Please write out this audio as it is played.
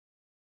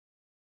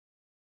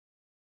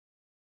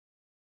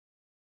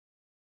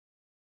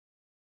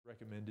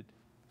Recommended.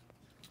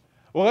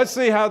 Well, let's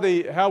see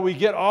how we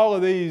get all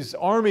of these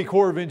Army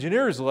Corps of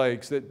Engineers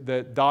lakes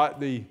that dot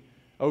the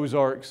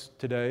Ozarks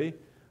today.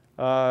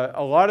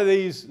 A lot of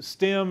these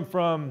stem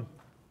from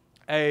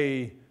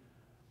a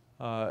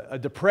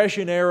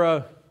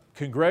Depression-era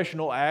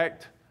congressional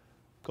act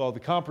called the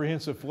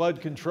Comprehensive Flood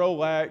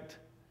Control Act,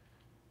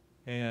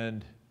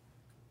 and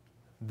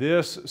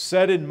this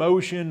set in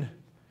motion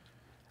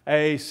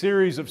a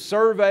series of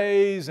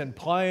surveys and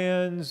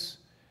plans,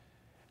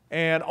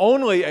 and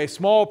only a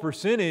small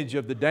percentage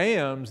of the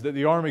dams that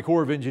the Army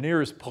Corps of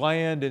Engineers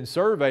planned and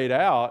surveyed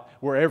out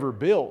were ever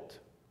built.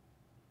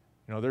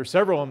 You know, there are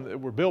several of them that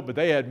were built, but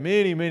they had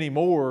many, many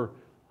more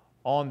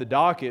on the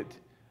docket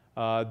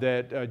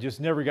that just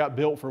never got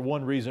built for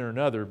one reason or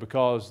another,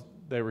 because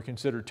they were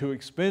considered too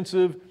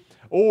expensive,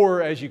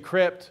 or as you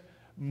crept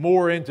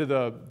more into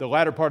the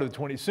latter part of the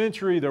 20th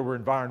century, there were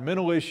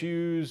environmental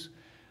issues.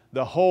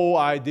 The whole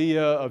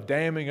idea of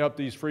damming up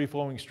these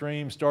free-flowing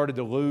streams started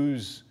to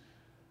lose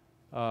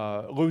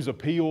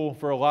appeal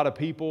for a lot of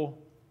people,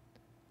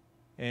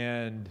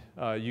 and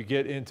you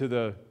get into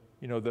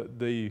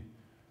the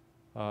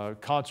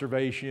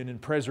conservation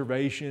and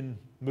preservation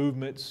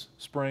movements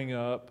spring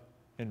up,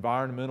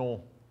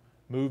 environmental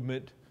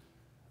movement.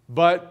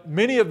 But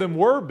many of them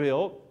were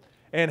built,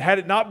 and had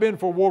it not been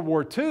for World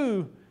War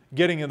II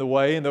getting in the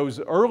way in those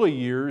early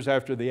years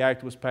after the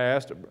act was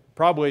passed,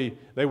 probably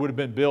they would have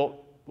been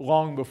built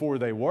long before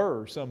they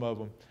were, some of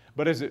them.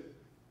 But as it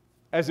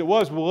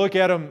was, we'll look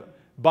at them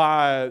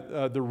by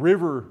the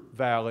river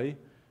valley,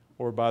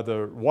 or by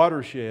the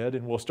watershed,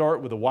 and we'll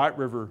start with the White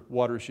River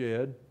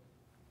watershed.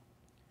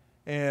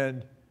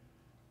 And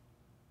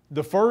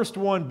the first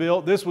one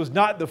built, this was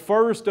not the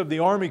first of the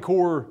Army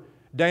Corps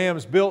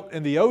dams built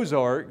in the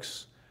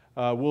Ozarks.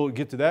 We'll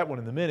get to that one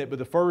in a minute, but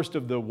the first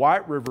of the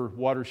White River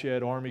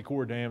watershed Army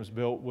Corps dams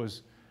built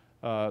was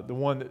the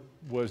one that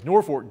was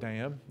Norfolk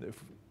Dam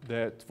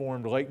that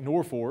formed Lake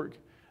Norfolk.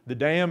 The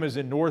dam is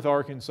in North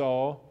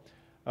Arkansas.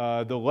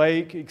 The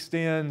lake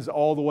extends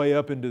all the way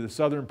up into the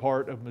southern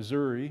part of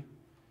Missouri,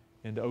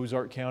 into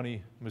Ozark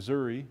County,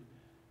 Missouri.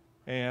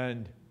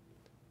 And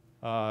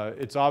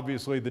it's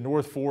obviously the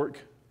North Fork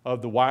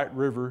of the White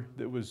River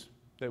that was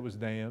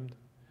dammed.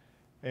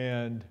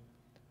 And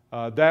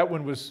that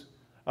one was,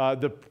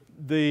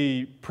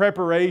 the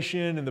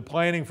preparation and the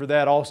planning for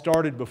that all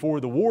started before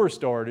the war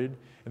started,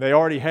 and they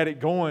already had it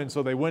going,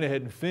 so they went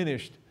ahead and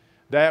finished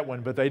that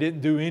one, but they didn't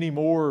do any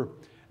more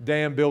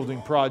dam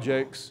building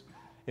projects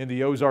in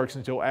the Ozarks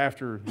until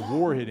after the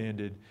war had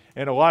ended.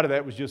 And a lot of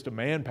that was just a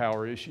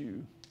manpower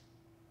issue.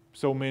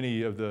 So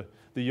many of the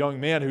young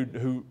men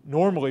who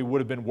normally would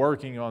have been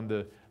working on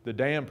the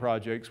dam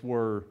projects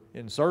were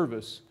in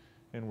service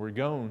and were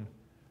gone.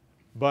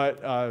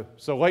 But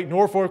so Lake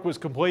Norfolk was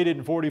completed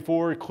in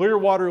 '44.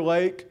 Clearwater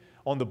Lake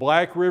on the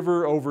Black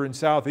River over in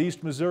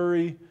southeast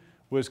Missouri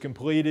was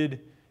completed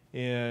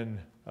in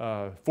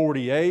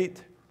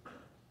 '48.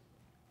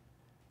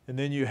 And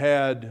then you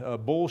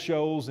had Bull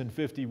Shoals in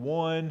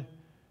 '51.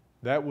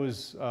 That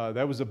was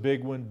a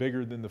big one,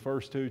 bigger than the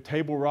first two.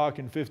 Table Rock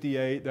in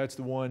 '58. That's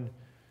the one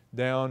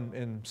down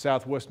in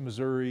southwest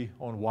Missouri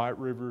on White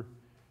River.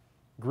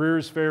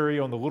 Greer's Ferry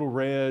on the Little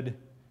Red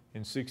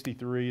in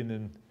 '63, and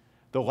then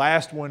the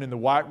last one in the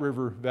White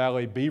River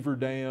Valley, Beaver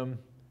Dam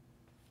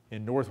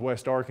in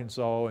northwest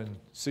Arkansas in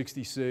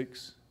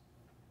 '66.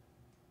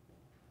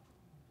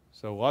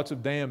 So lots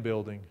of dam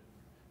building.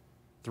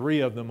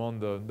 3 of them on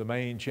the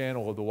main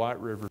channel of the White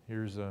River.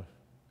 Here's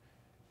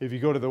if you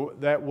go to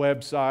that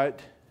website,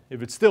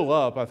 if it's still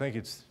up, I think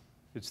it's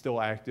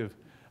still active.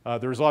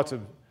 There's lots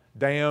of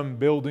dam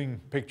building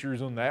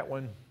pictures on that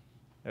one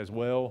as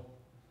well.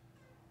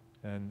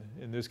 And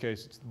in this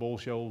case, it's the Bull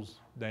Shoals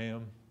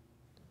Dam.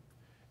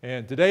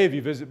 And today, if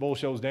you visit Bull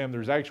Shoals Dam,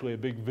 there's actually a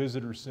big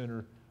visitor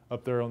center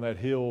up there on that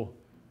hill.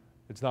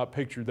 It's not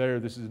pictured there.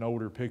 This is an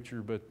older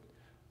picture, but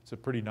it's a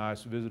pretty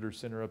nice visitor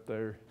center up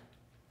there.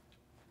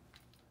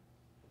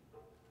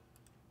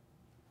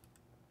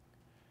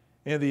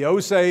 In the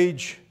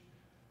Osage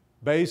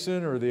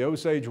Basin, or the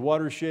Osage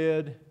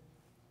Watershed,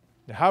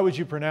 now how would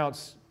you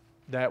pronounce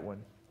that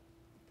one?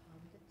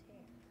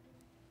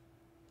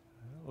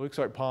 It looks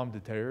like Pomme de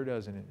Terre,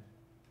 doesn't it?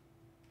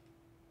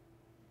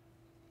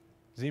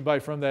 Is anybody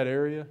from that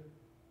area?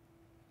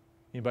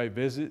 Anybody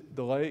visit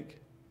the lake?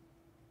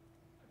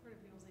 I've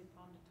heard people say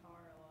Pomme de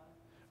Terre a lot.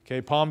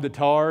 Okay, Pomme de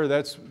Terre,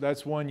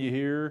 that's one you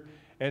hear.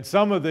 And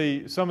some of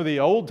the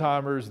old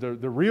timers, the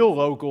real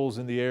locals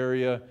in the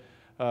area,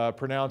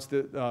 pronounced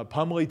it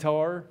Pumley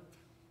Tar.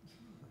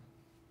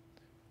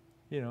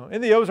 You know,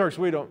 in the Ozarks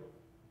we don't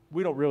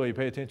really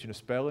pay attention to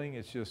spelling.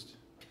 It's just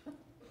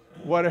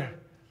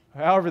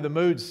however the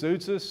mood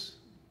suits us,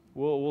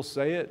 we'll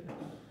say it.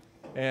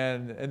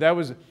 And that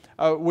was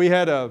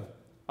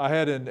I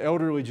had an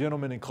elderly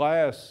gentleman in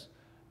class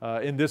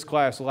in this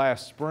class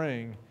last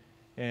spring,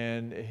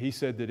 and he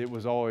said that it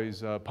was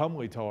always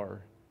Pumley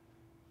Tar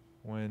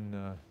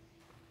when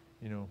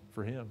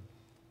for him.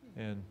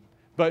 And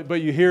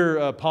but you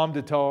hear Pomme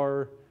de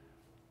Terre,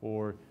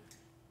 or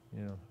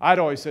You know, I'd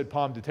always said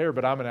Pomme de Terre,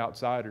 but I'm an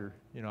outsider.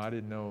 You know, I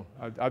didn't know.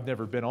 I've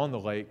never been on the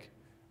lake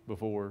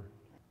before.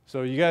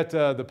 So you got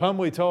the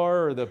Pumley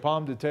Tar or the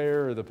Pomme de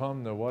Terre or the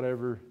Pomme de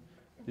whatever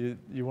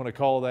you want to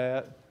call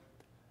that.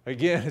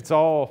 Again,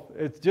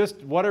 it's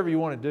just whatever you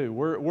want to do.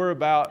 We're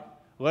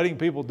about letting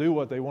people do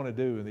what they want to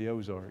do in the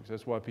Ozarks.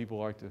 That's why people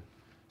like to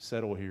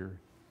settle here.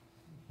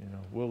 You know,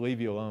 we'll leave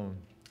you alone.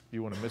 If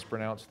you want to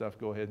mispronounce stuff,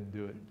 go ahead and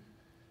do it.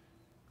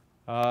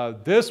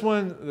 This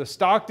one, the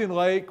Stockton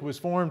Lake, was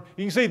formed.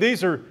 You can see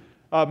these are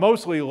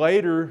mostly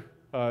later,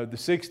 the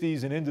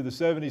 60s and into the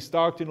 70s.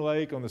 Stockton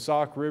Lake on the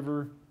Sauk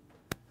River.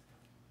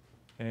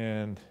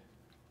 And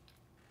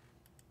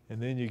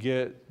then you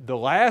get the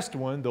last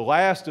one, the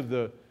last of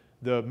the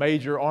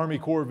major Army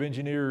Corps of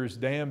Engineers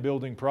dam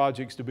building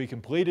projects to be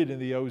completed in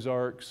the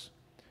Ozarks.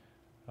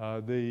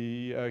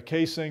 The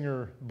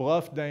Kaysinger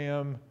Bluff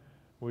Dam,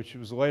 which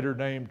was later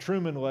named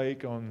Truman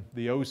Lake on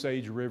the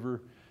Osage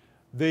River.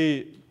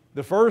 The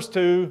first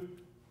two,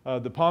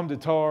 the Pomme de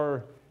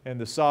Tar and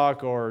the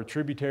Sauk, are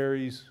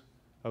tributaries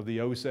of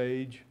the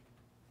Osage.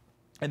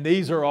 And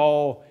these are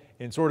all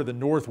in sort of the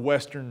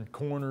northwestern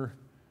corner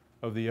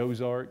of the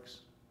Ozarks.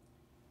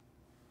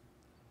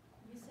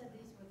 You said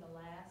these were the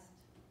last.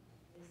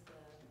 Is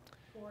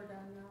the Corps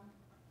done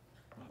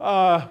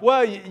now?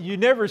 Well, you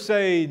never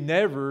say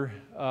never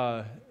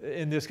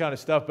in this kind of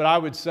stuff, but I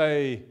would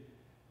say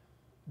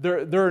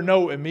there are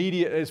no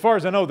immediate, as far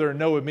as I know, there are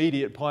no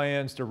immediate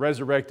plans to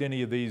resurrect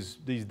any of these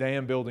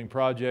dam building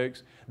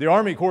projects. The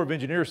Army Corps of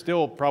Engineers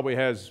still probably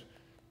has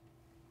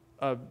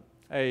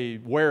a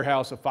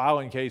warehouse of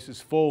filing cases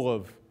full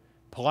of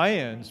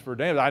plans for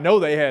dams. I know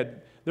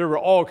there were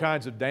all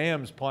kinds of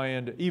dams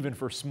planned, even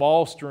for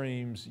small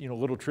streams, you know,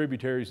 little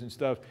tributaries and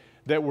stuff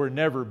that were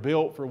never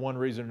built for one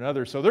reason or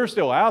another. So they're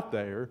still out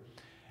there.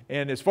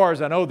 And as far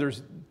as I know,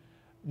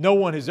 no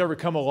one has ever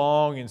come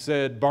along and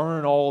said,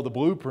 burn all the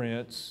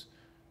blueprints.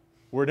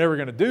 We're never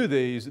going to do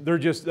these. They've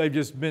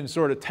just been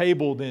sort of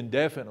tabled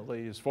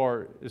indefinitely as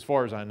far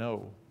as I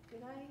know.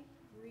 Did I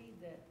read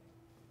that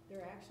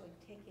they're actually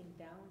taking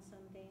down some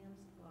dams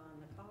on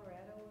the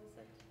Colorado, is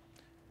it?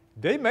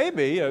 They may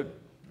be.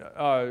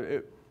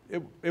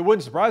 It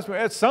wouldn't surprise me.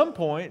 At some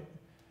point,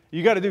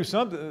 you got to do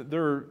something.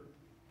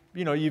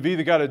 You've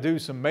either got to do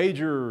some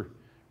major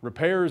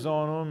repairs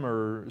on them,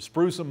 or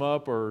spruce them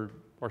up, or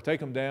take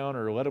them down,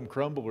 or let them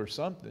crumble, or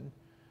something.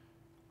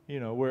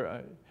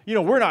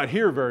 We're not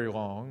here very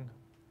long.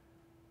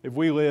 If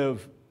we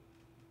live,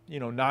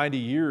 90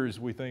 years,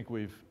 we think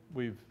we've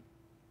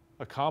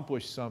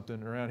accomplished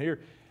something around here.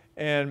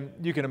 And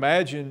you can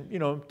imagine,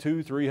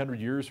 200-300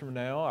 years from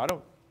now,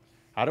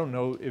 I don't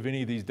know if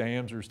any of these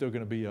dams are still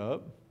going to be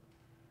up.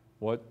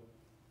 What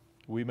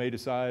we may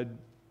decide,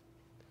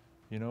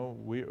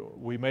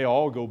 we may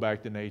all go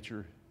back to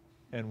nature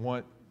and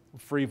want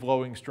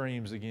free-flowing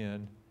streams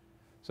again.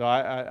 So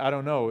I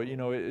don't know.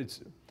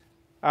 It's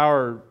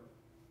our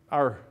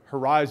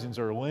horizons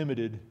are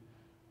limited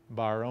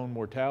by our own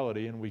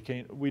mortality, and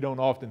we don't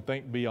often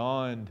think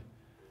beyond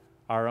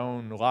our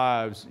own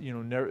lives.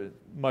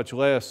 Much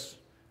less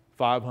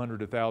 500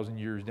 to 1,000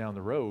 years down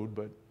the road.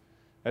 But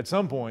at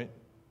some point,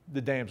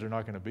 the dams are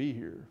not going to be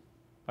here.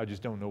 I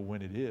just don't know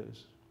when it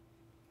is.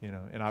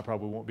 And I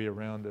probably won't be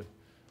around to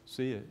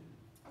see it.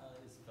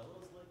 Is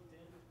Fellows Lake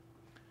dammed?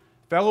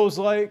 Fellows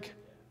Lake,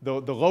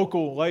 the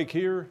local lake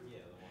here.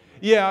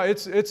 Yeah,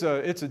 it's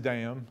a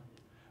dam.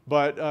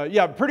 But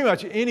yeah, pretty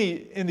much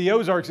in the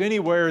Ozarks,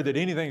 anywhere that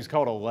anything's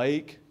called a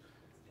lake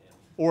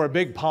or a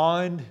big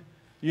pond,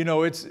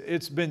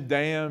 it's been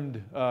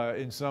dammed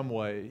in some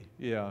way.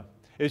 Yeah,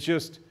 it's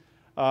just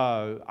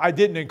I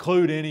didn't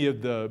include any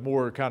of the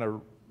more kind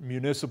of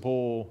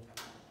municipal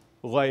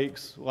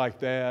lakes like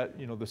that.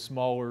 The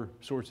smaller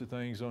sorts of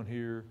things on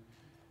here.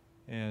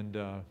 And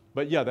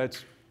but yeah,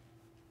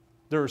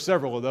 there are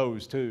several of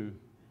those too.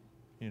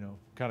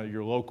 Kind of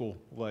your local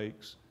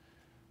lakes.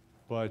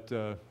 But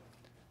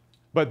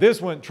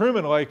this one,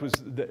 Truman Lake, was,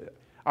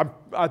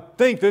 I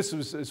think this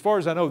was, as far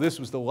as I know, this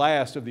was the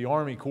last of the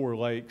Army Corps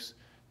lakes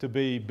to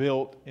be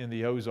built in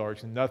the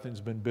Ozarks, and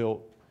nothing's been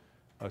built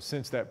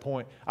since that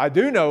point. I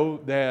do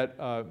know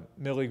that,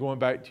 Millie, going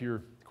back to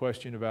your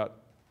question about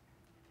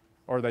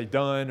are they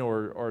done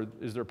or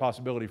is there a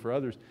possibility for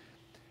others,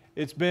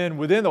 it's been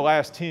within the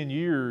last 10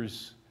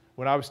 years,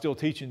 when I was still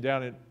teaching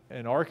down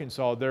in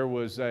Arkansas, there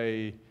was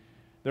a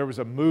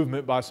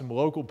movement by some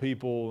local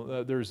people.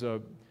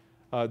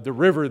 The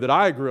river that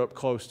I grew up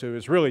close to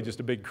is really just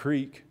a big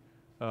creek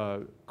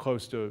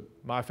close to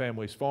my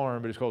family's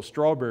farm, but it's called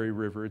Strawberry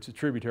River. It's a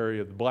tributary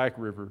of the Black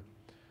River.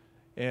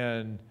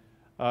 And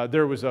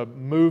there was a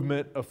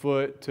movement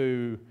afoot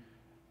to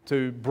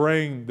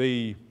bring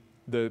the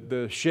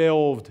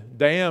shelved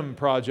dam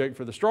project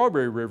for the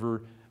Strawberry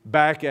River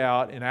back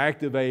out and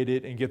activate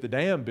it and get the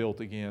dam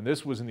built again.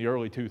 This was in the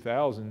early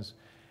 2000s.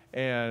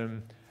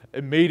 And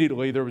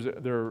immediately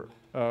there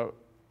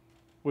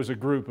was a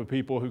group of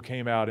people who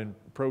came out and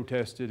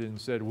protested and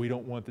said, we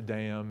don't want the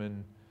dam,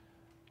 and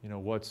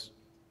what's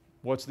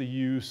the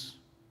use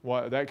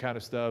that kind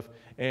of stuff,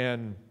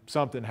 and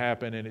something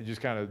happened and it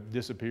just kind of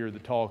disappeared. The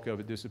talk of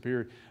it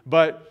disappeared.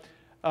 But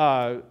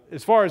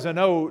as far as I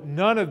know,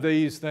 none of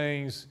these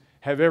things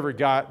have ever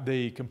got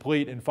the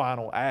complete and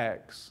final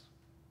acts.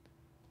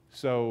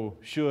 So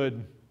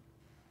should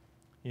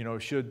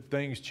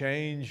things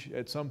change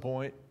at some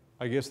point,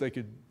 I guess they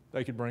could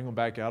bring them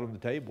back out on the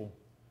table.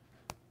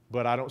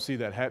 But I don't see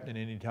that happening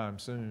anytime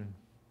soon.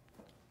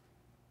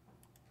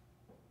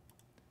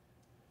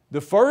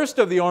 The first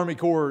of the Army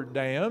Corps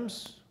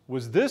dams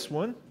was this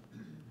one,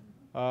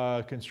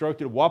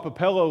 constructed at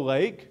Wapapello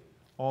Lake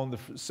on the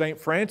St.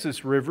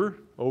 Francis River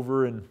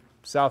over in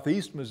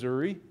southeast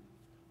Missouri.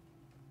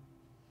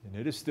 And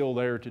it is still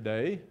there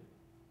today.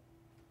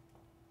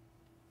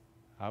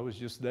 I was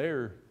just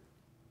there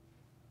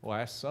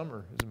last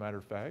summer, as a matter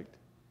of fact,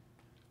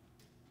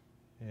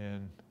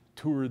 and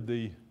toured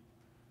their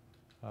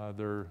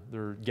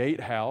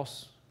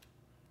gatehouse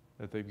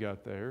that they've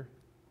got there.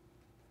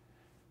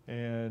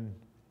 And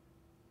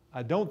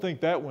I don't think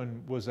that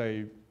one was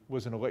an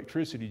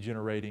electricity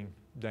generating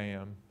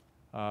dam,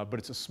 but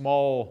it's a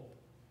small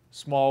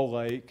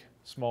lake,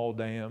 small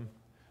dam.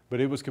 But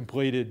it was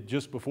completed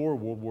just before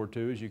World War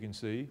II, as you can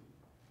see.